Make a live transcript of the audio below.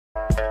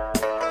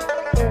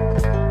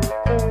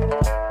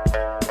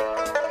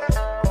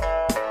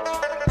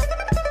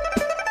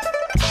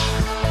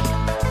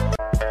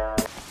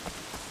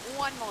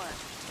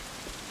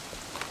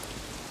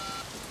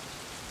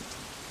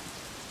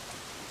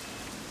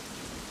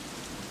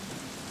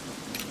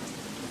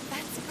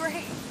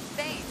great.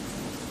 Thanks.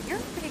 You're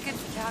a pretty good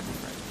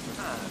photographer.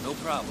 Ah, no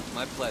problem.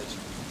 My pleasure.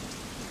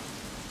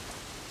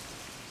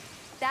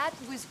 That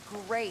was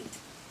great.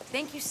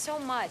 Thank you so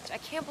much. I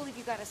can't believe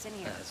you got us in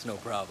here. It's no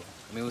problem.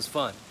 I mean, it was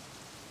fun.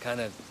 Kind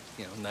of,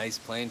 nice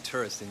playing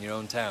tourist in your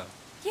own town.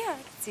 Yeah,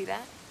 I can see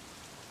that.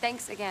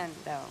 Thanks again,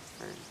 though,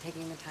 for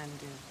taking the time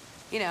to,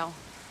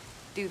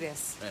 do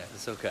this. Yeah,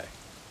 it's okay.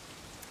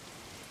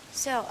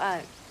 So,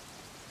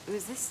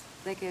 was this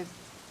like a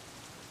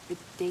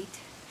date?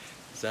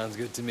 Sounds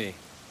good to me.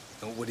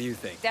 What do you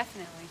think?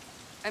 Definitely.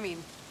 I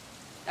mean,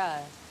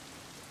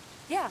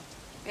 yeah,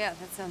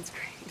 that sounds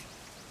great.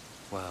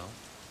 Well,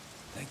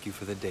 thank you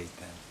for the date,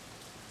 then.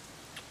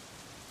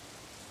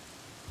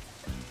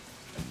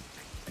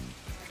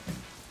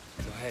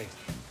 So, hey,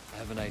 I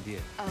have an idea.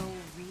 Oh,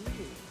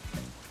 really?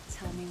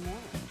 Tell me more.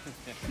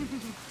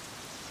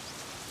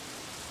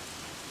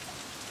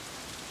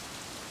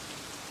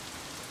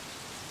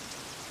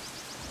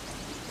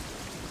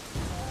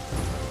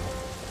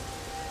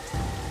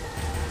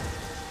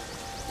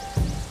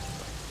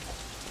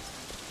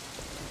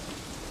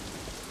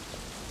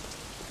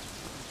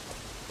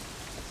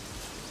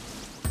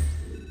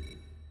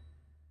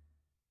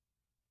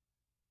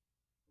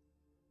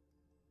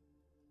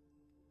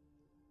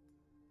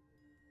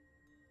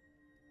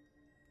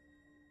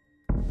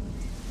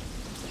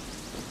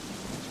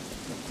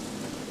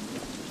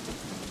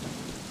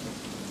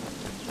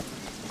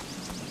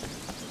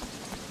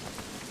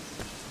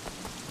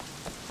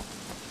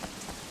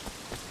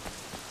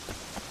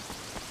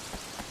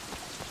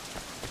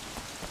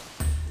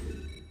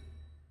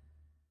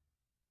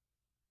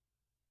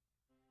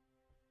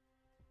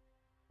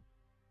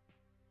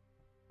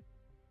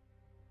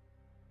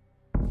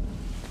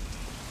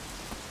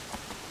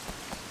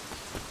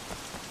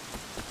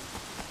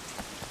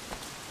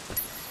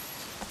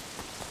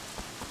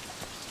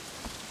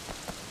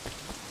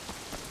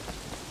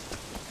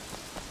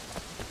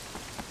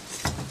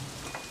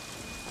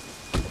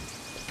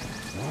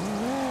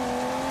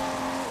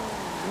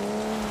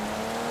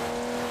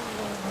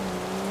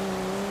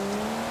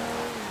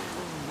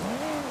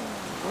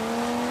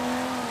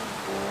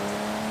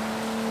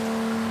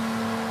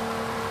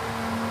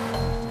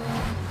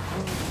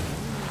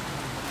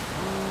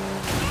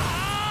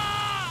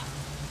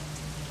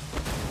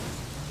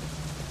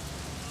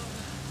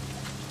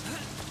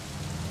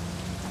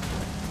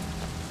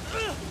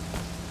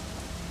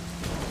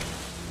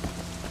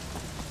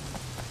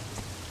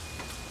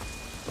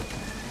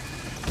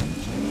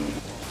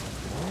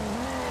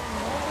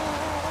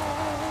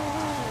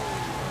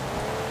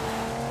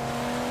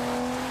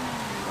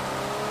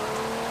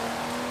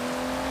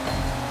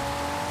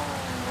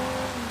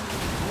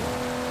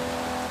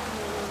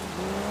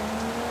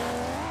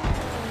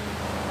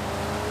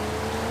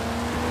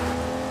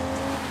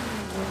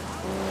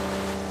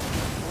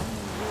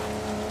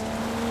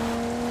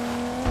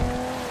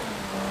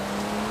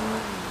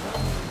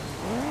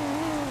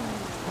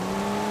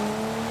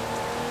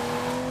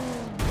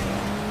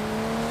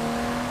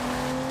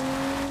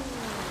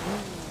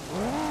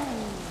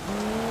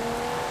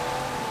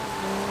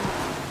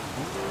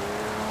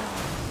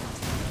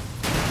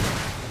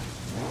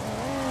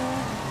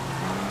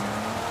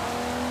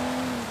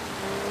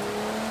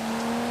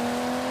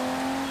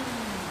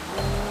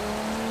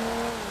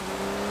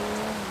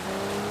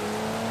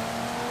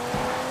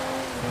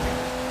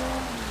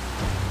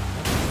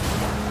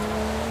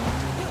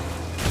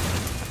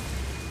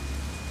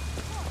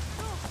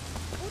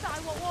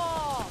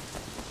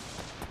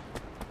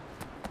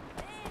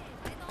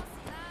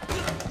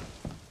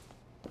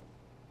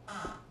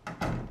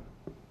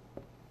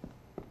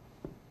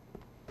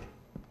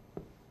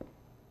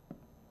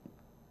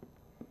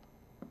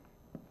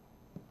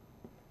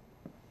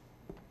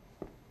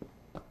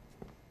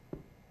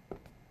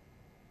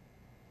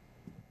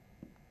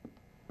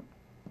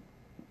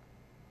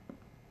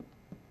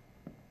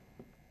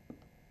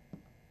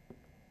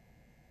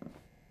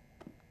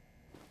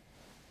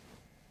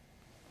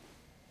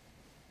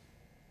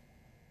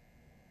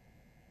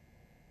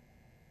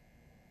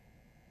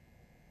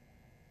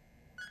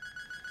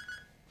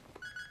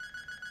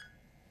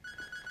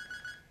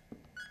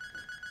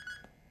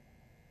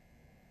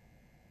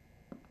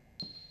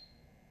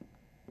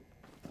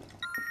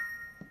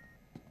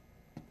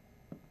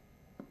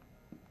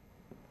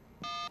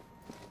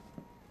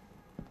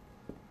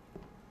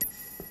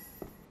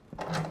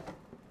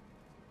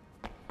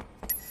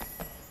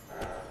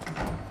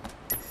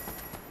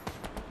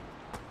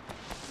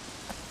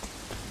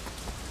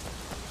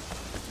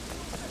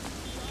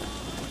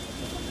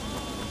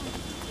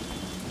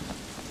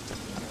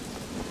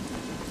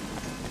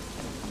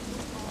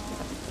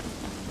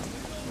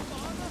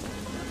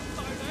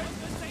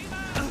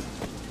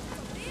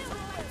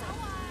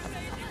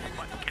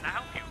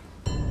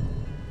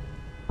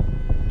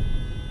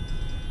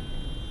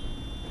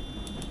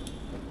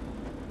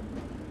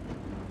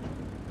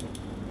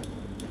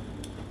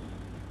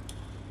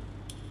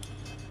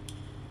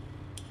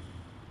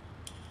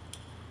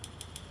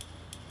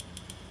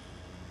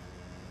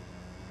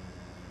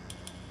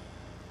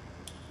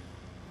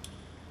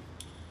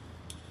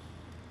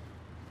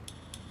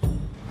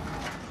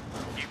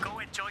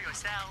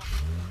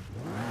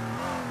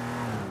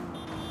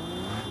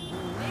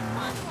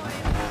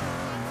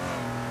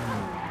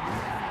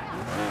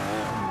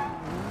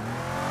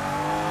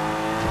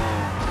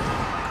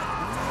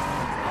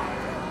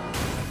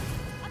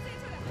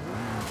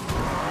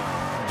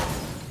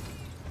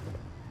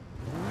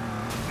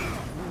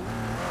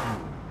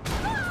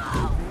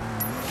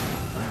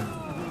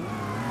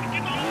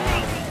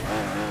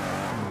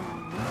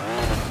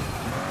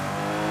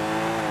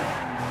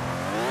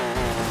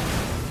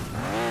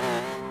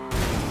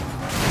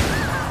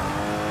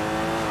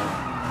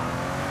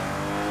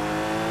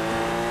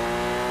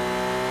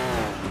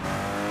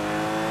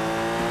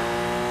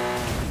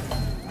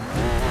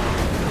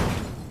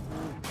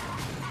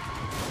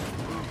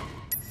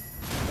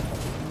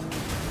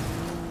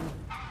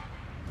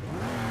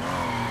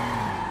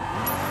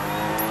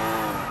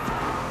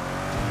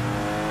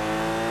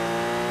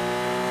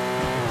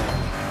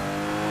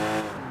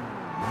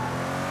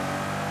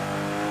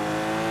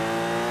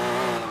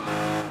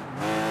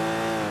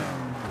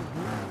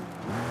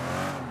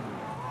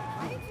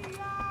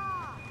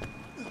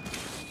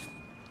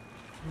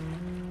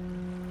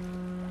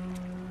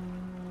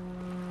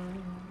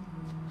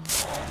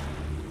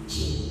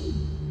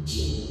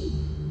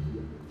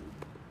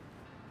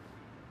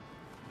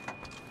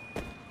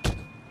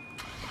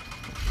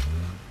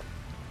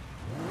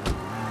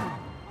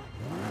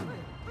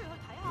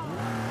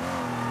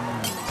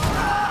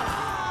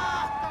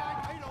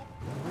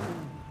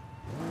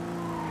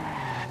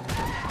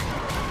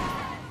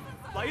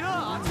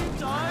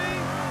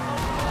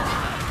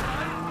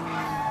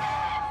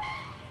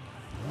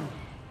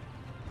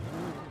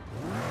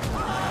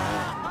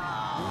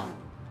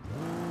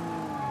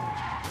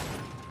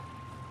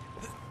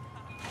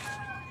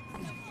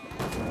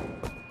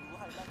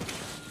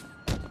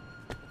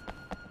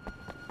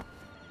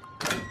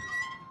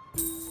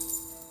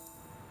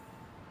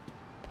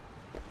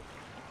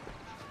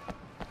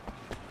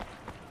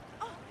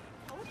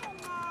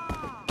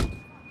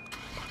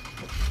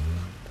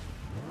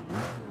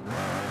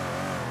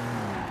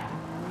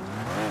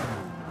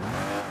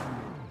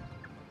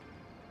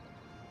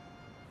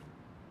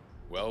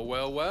 Well,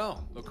 well,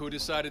 well. Look who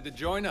decided to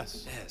join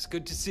us. Yeah, it's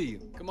good to see you.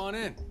 Come on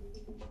in.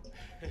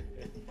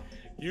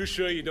 You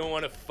sure you don't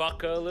want to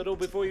fuck her a little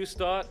before you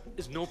start?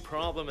 It's no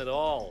problem at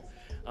all.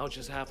 I'll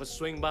just have her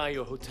swing by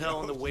your hotel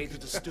on the way to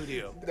the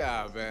studio.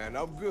 Nah, man,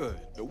 I'm good.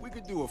 We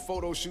could do a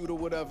photo shoot or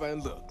whatever,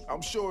 and look,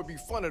 I'm sure it'd be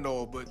fun and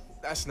all, but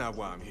that's not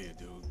why I'm here,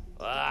 dude.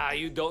 Ah,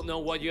 you don't know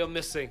what you're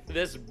missing.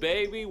 This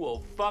baby will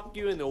fuck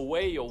you in a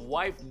way your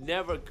wife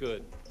never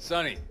could.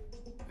 Sonny,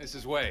 this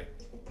is Wei.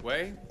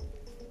 Wei,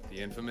 the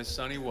infamous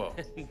Sonny Wo.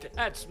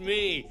 That's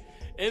me.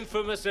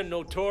 Infamous and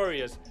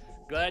notorious.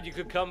 Glad you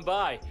could come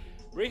by.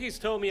 Ricky's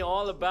told me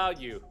all about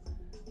you.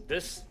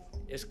 This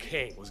is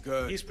King. What's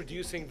good? He's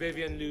producing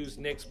Vivian Liu's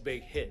next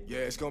big hit. Yeah,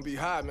 it's gonna be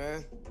hot,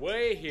 man.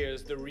 Wei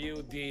here's the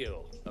real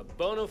deal. A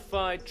bona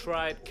fide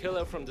tried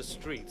killer from the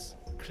streets.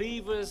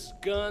 Cleavers,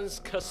 guns,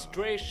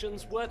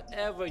 castrations,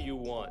 whatever you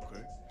want.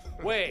 Okay.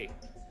 Wei,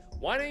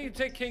 why don't you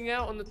take King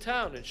out on the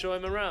town and show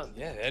him around?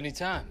 Yeah,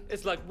 anytime.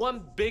 It's like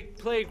one big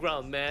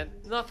playground, man.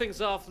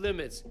 Nothing's off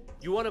limits.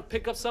 You want to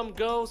pick up some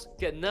girls,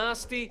 get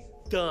nasty,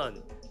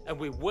 done. And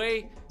with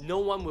Wei, no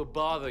one will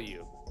bother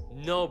you.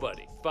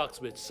 Nobody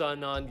fucks with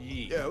Sun On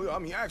Yi. Yeah, well, I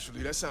mean,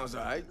 actually, that sounds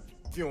all right.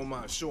 If you don't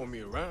mind showing me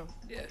around.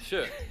 Yeah,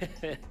 sure.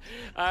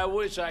 I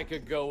wish I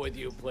could go with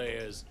you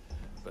players,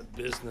 but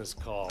business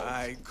calls. All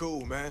right,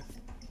 cool, man.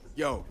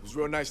 Yo, it was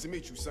real nice to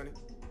meet you, Sonny.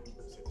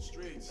 Let's hit the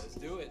streets. Let's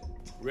do it.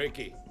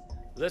 Ricky,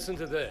 listen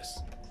to this.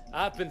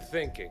 I've been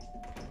thinking.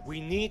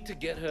 We need to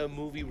get her a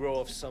movie role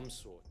of some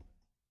sort.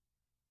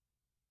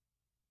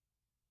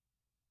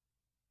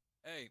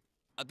 Hey,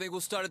 I think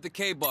we'll start at the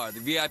K-Bar. The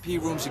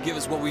VIP room should give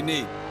us what we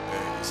need.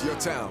 Hey, it's your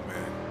town,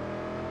 man.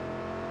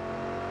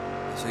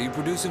 So you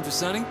producing for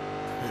Sonny?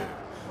 Yeah,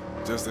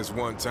 just this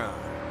one time.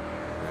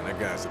 Man, that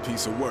guy's a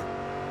piece of work.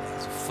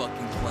 He's a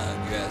fucking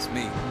clown, you ask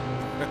me.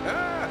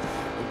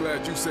 I'm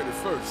glad you said it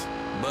first.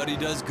 But he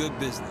does good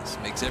business,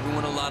 makes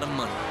everyone a lot of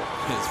money.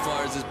 As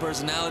far as his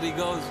personality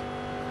goes,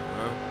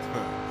 Well,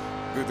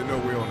 good to know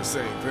we're on the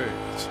same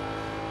page.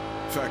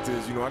 Fact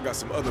is, you know, I got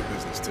some other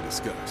business to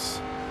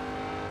discuss.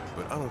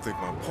 But I don't think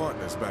my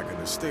partners back in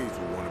the States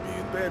will want to be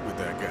in bed with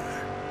that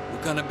guy.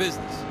 what kind of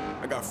business?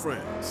 I got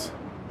friends,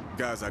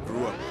 guys I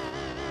grew up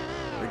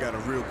with. They got a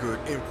real good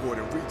import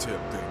and retail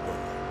thing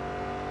going.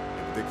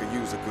 Maybe they could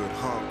use a good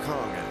Hong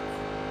Kong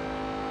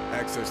angle.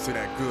 Access to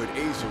that good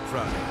Asian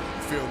product,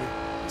 you feel me?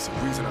 It's the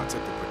reason I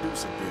took the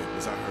producing bid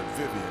was I heard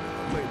Vivian and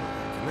her label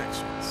had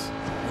connections.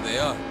 Well, they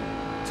are.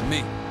 To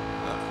me.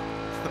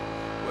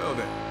 Well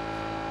then,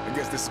 I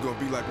guess this is gonna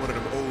be like one of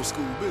them old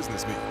school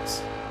business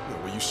meetings. You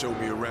know, where you show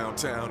me around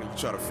town and you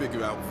try to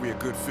figure out if we're a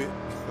good fit.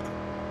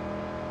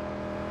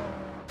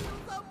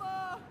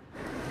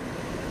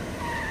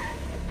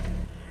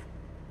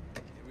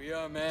 Here we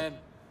are, man.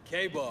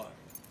 K-Bar.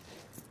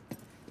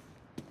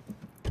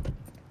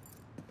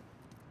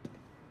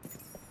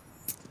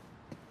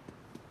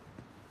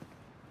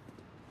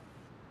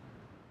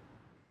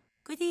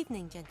 Good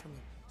evening, gentlemen.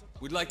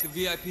 We'd like the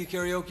VIP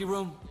karaoke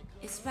room.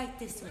 It's right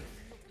this way.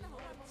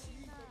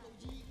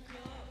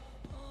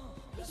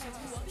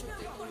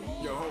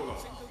 Yo, hold on.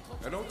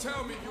 Now don't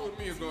tell me you and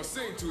me are gonna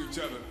sing to each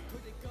other.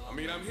 I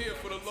mean, I'm here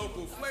for the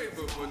local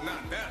flavor, but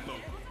not that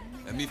local.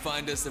 Let me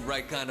find us the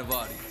right kind of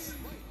audience.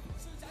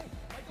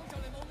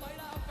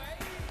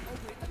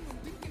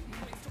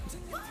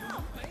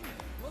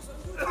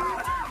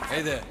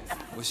 Hey there,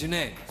 what's your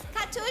name?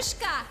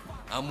 Katushka!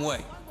 I'm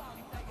Wei.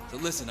 So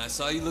listen, I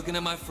saw you looking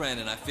at my friend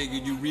and I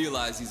figured you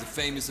realize he's a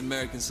famous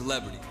American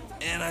celebrity.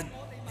 And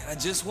I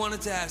just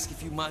wanted to ask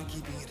if you mind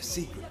keeping it a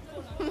secret.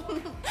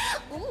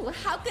 Ooh,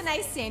 how can I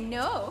say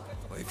no?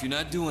 Or if you're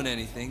not doing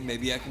anything,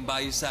 maybe I can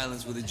buy you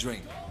silence with a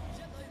drink.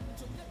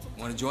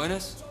 Want to join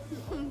us?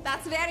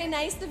 That's very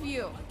nice of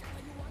you.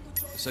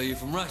 So you're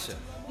from Russia?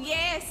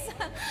 Yes.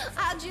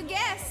 How'd you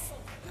guess?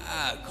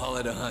 Ah, call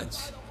it a hunch.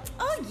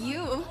 Oh,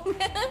 you.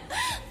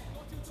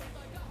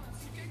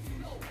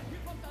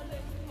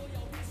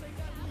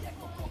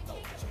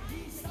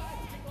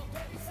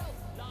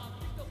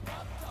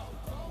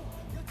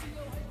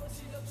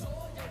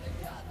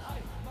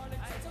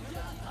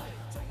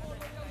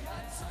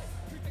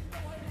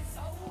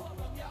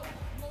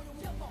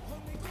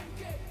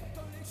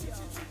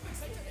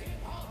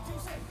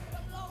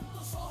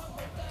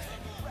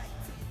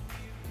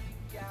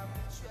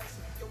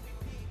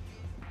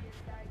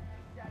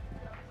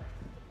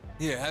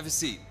 Here, have a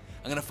seat.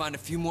 I'm gonna find a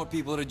few more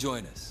people to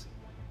join us.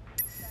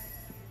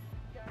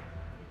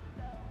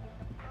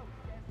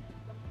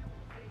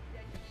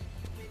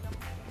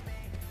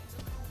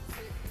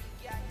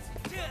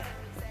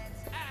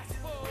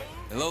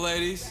 Hello,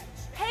 ladies.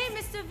 Hey,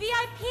 Mr.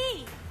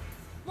 VIP!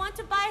 Want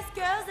to buy us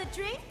girls a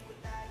drink?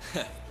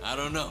 I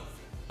don't know.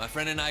 My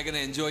friend and I gonna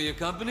enjoy your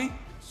company?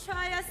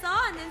 Try us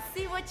on and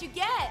see what you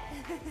get.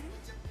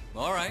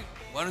 All right.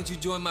 Why don't you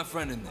join my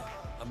friend in there?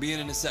 I'll be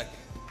in a second.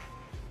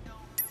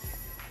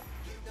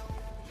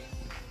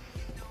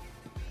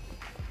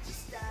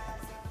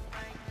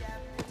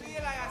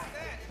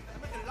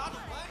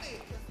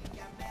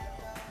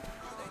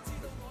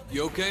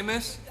 You okay,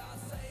 miss?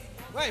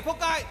 喂，仆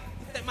街！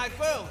滴埋 my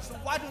girl, so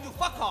why don't you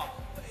fuck off?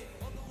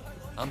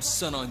 I'm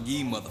Sun On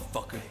Yee,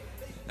 motherfucker.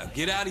 Now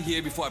get out of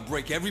here before I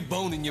break every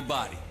bone in your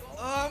body.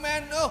 Oh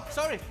man, no,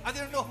 sorry, I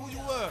didn't know who you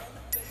were.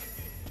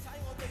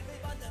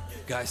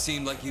 Guy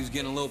seemed like he was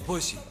getting a little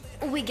pushy.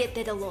 We get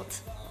that a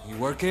lot. You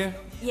work here?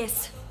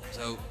 Yes.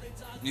 So,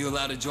 you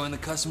allowed to join the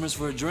customers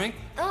for a drink?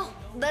 Oh,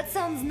 that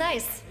sounds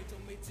nice.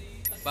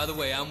 By the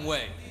way, I'm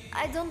Wei.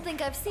 I don't think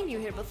I've seen you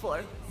here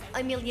before.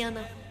 I'm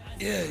Ilyana.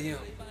 Yeah,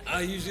 I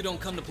usually don't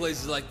come to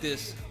places like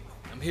this.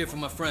 I'm here for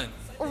my friend.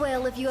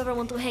 Well, if you ever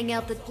want to hang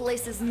out at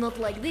places not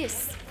like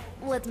this,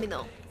 let me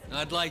know.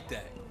 I'd like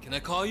that. Can I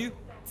call you?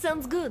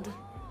 Sounds good.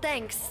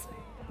 Thanks.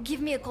 Give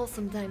me a call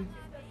sometime.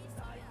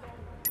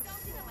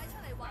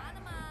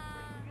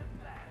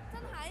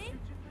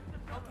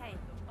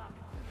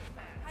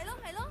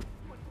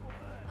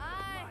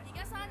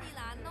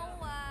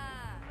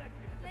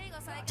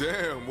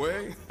 Damn,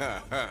 Wei.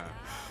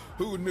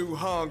 Who knew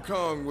Hong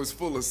Kong was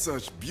full of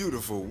such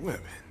beautiful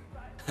women?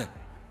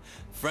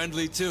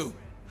 Friendly, too.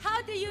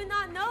 How do you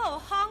not know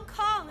Hong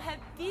Kong had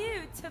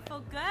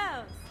beautiful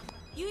girls?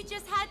 You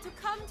just had to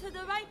come to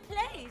the right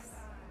place.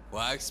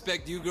 Well, I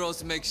expect you girls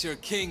to make sure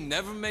King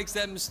never makes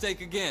that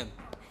mistake again.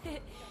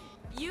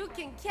 You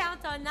can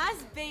count on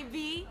us,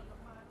 baby.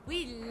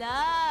 We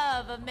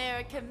love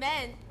American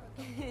men.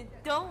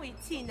 Don't we,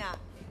 Tina?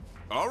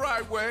 All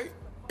right, Wei.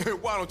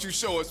 Why don't you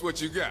show us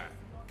what you got?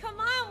 Come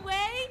on,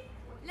 Wei.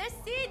 Let's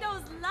see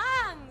those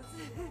lungs.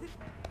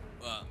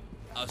 Well,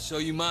 I'll show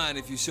you mine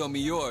if you show me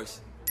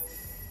yours.